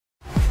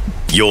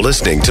You're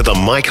listening to the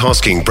Mike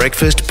Hosking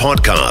Breakfast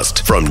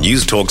Podcast from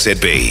Newstalk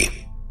ZB.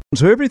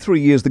 So every 3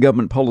 years, the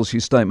government policy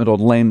statement on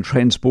land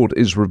transport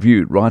is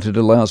reviewed, right? It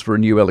allows for a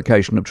new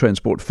allocation of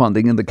transport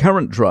funding. In the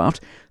current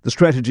draft, the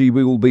strategy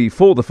will be,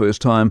 for the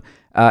first time,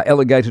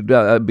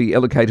 be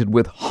allocated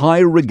with high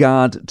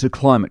regard to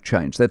climate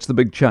change. That's the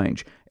big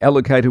change.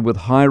 Allocated with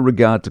high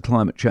regard to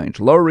climate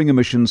change. Lowering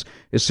emissions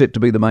is set to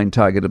be the main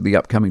target of the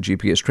upcoming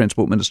GPS.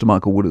 Transport Minister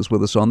Michael Wood is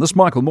with us on this.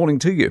 Michael, morning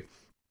to you.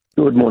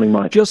 Good morning,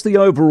 Mike. Just the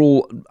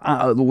overall,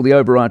 or the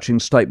overarching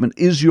statement,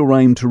 is your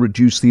aim to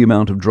reduce the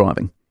amount of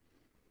driving?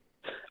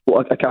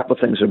 Well, a couple of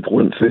things are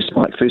important.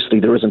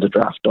 Firstly, there isn't a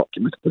draft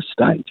document at this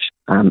stage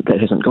that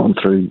hasn't gone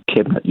through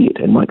Cabinet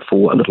yet and won't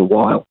for a little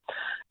while.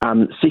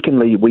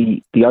 Secondly,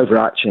 the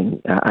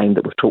overarching aim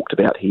that we've talked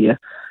about here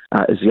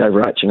is the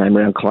overarching aim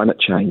around climate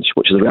change,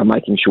 which is around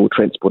making sure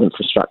transport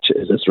infrastructure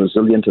is as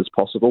resilient as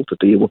possible to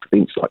deal with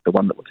events like the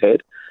one that we've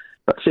had.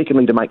 But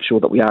secondly, to make sure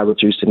that we are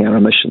reducing our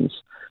emissions.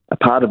 A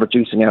part of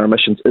reducing our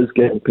emissions is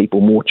giving people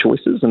more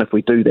choices, and if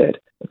we do that,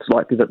 it's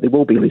likely that there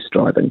will be less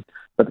driving.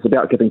 But it's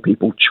about giving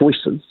people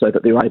choices so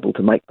that they're able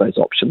to make those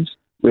options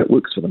where it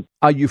works for them.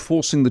 Are you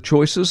forcing the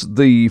choices?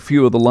 The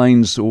fewer the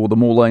lanes, or the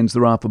more lanes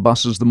there are for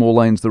buses, the more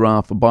lanes there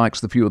are for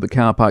bikes, the fewer the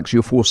car parks,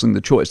 you're forcing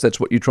the choice. That's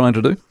what you're trying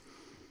to do?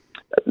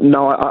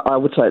 No, I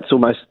would say it's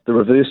almost the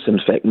reverse, in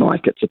fact,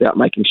 Mike. It's about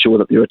making sure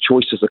that there are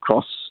choices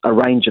across a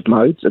range of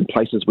modes in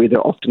places where there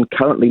are often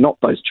currently not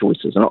those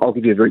choices. And I'll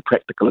give you a very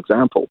practical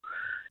example.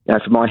 Now,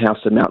 for my house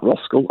in Mount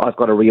Roskill, I've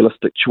got a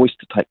realistic choice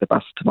to take the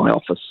bus to my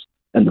office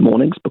in the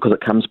mornings because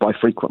it comes by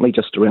frequently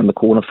just around the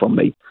corner from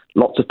me.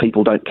 Lots of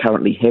people don't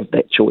currently have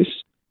that choice.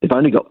 They've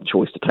only got the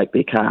choice to take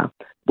their car.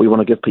 We want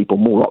to give people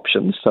more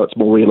options so it's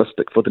more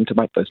realistic for them to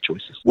make those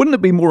choices. Wouldn't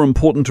it be more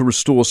important to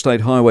restore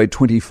State Highway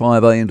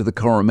 25A into the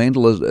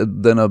Coromandel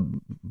than a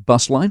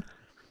bus lane?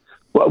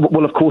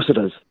 Well, of course it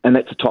is, and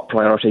that's a top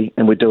priority,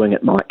 and we're doing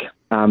it, Mike.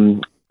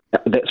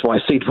 That's why I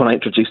said when I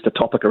introduced the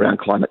topic around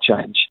climate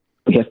change,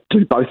 we have to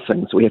do both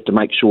things. We have to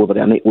make sure that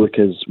our network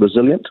is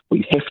resilient.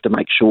 We have to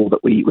make sure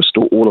that we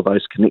restore all of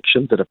those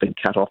connections that have been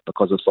cut off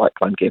because of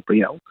Cyclone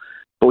Gabrielle.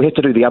 But we have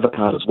to do the other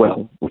part as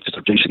well, which is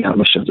reducing our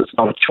emissions. It's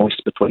not a choice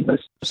between those.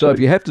 So if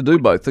you have to do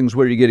both things,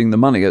 where are you getting the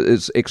money?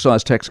 Is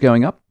excise tax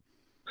going up?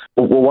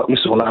 Well, what you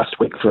saw last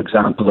week, for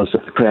example, is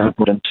that the Crown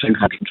put in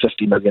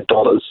 $250 million.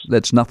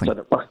 That's nothing. So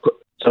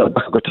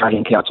that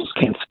Buckingham councils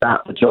can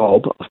start the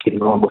job of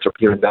getting on with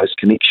repairing those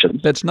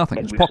connections. That's nothing.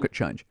 It's pocket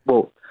change.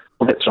 Well,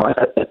 that's right.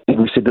 And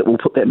we said that we'll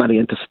put that money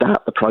in to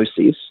start the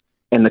process,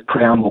 and the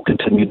Crown will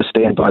continue to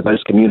stand by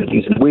those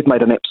communities. And we've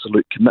made an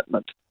absolute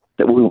commitment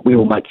that we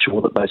will make sure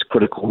that those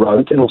critical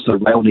roads and also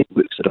rail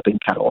networks that have been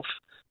cut off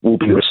will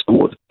be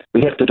restored.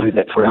 We have to do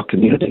that for our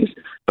communities.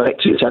 But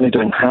actually, it's only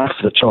doing half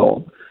the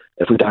job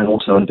if we don't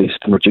also invest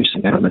in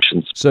reducing our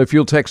emissions. So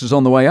fuel tax is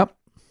on the way up?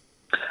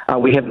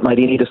 We haven't made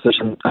any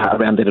decision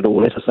around that at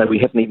all. As I say, we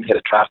haven't even had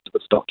a draft of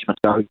this document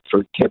going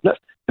through Cabinet.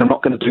 And I'm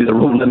not going to do the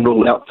rule in,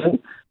 rule out thing.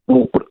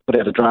 We'll put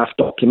out a draft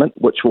document,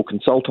 which we'll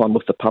consult on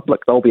with the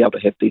public. They'll be able to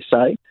have their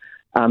say.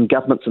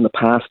 Governments in the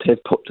past have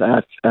put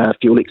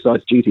fuel excise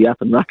duty up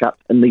and ruck up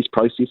in these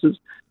processes,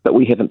 but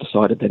we haven't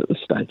decided that at this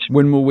stage.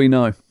 When will we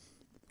know?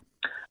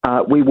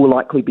 We will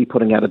likely be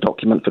putting out a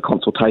document for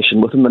consultation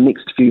within the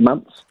next few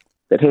months.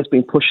 That has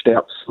been pushed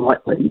out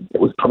slightly.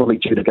 It was probably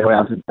due to go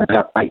out in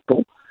about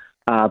April,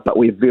 but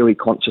we're very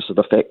conscious of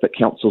the fact that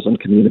councils and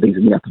communities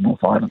in the Upper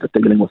North Island are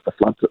dealing with the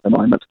floods at the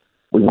moment.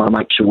 We want to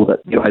make sure that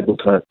you're able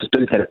to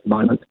do that at the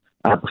moment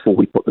before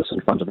we put this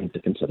in front of them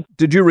to consider.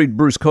 Did you read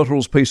Bruce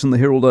Cotterill's piece in the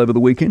Herald over the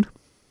weekend?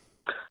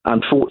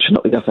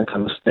 Unfortunately, I think I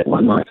missed that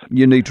one, Mike.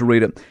 You need to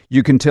read it.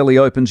 You can tell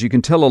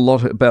a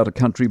lot about a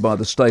country by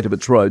the state of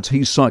its roads.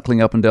 He's cycling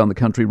up and down the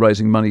country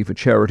raising money for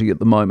charity at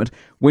the moment.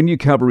 When you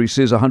cover, he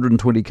says,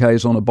 120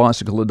 k's on a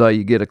bicycle a day,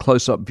 you get a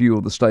close-up view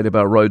of the state of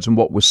our roads, and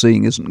what we're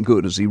seeing isn't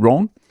good. Is he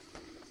wrong?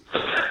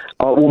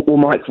 Well,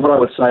 Mike, what I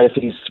would say, if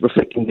he's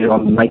reflecting there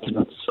on the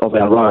maintenance of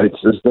our roads,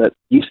 is that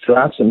yes, there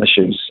are some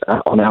issues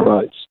on our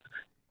roads.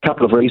 A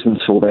couple of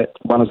reasons for that.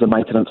 One is the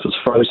maintenance was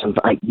frozen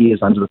for 8 years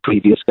under the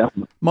previous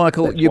government.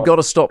 Michael, you've got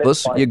to stop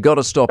this. You've got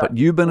to stop it.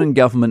 You've been in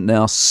government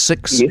now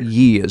 6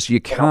 years. You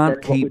can't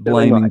keep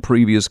blaming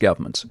previous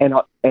governments. And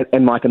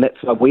Mike, and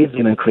that's why we've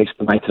then increased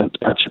the maintenance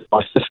budget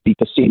by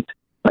 50%.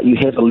 But you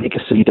have a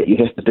legacy that you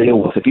have to deal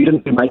with. If you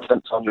didn't do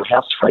maintenance on your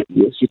house for 8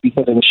 years, you'd be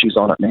having issues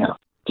on it now.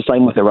 The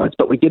same with the roads.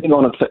 But we're getting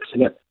on and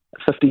fixing it.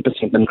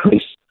 50%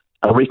 increase,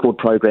 a record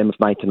program of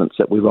maintenance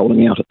that we're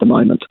rolling out at the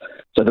moment.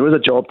 So there is a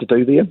job to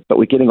do there, but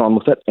we're getting on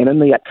with it. And in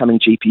the upcoming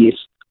GPS,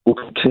 we'll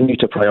continue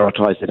to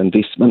prioritise that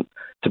investment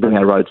to bring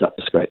our roads up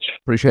to scratch.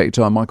 Appreciate your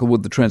time, Michael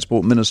Wood, the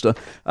Transport Minister.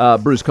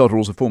 Bruce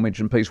Cotterill's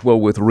aforementioned piece, well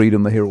worth a read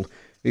in the Herald,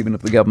 even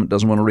if the government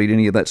doesn't want to read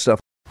any of that stuff.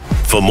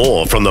 For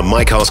more from the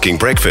Mike Hosking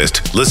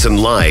Breakfast, listen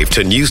live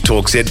to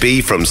Newstalk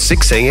ZB from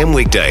 6 a.m.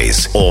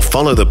 weekdays or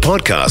follow the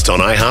podcast on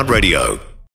iHeartRadio.